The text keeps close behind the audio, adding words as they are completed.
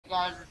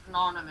Guys, it's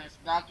Anonymous,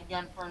 back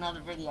again for another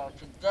video.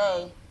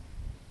 Today,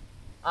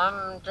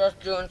 I'm just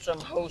doing some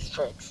house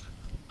tricks.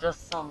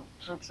 Just some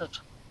tricks at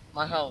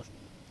my house.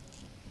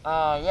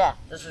 Yeah,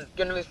 this is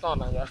gonna be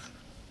fun, I guess.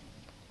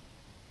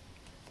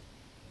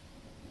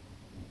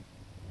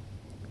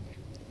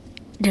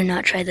 Do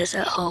not try this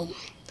at home.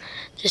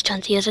 The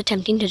stunts he is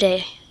attempting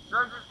today So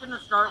I'm just gonna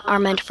start with are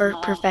meant for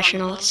small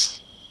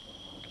professionals.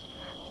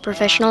 something.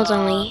 Professionals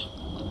And, only.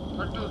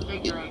 let's do a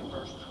figure eight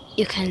first.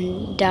 You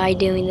can die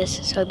doing this,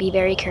 so be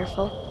very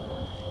careful.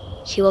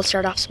 He will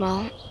start off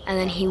small, and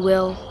then he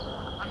will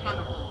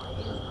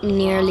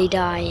nearly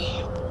die.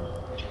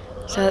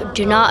 So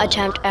do not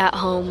attempt at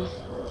home.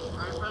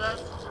 Ready for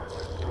this?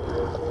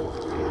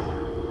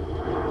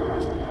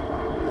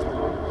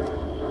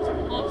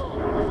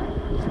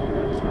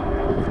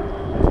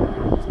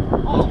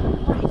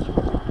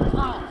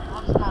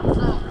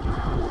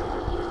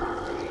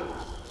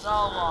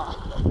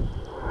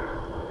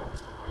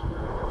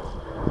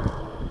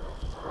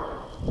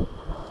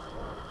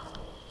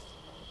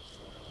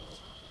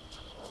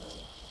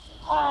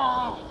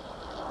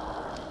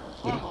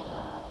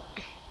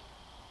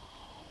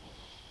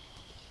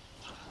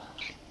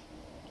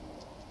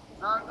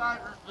 Sorry guys,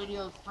 this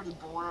video is pretty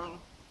boring.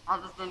 I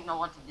just didn't know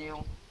what to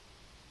do.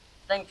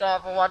 Thanks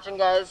for watching,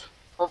 guys.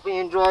 Hope you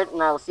enjoyed,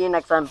 and I will see you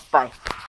next time. Bye.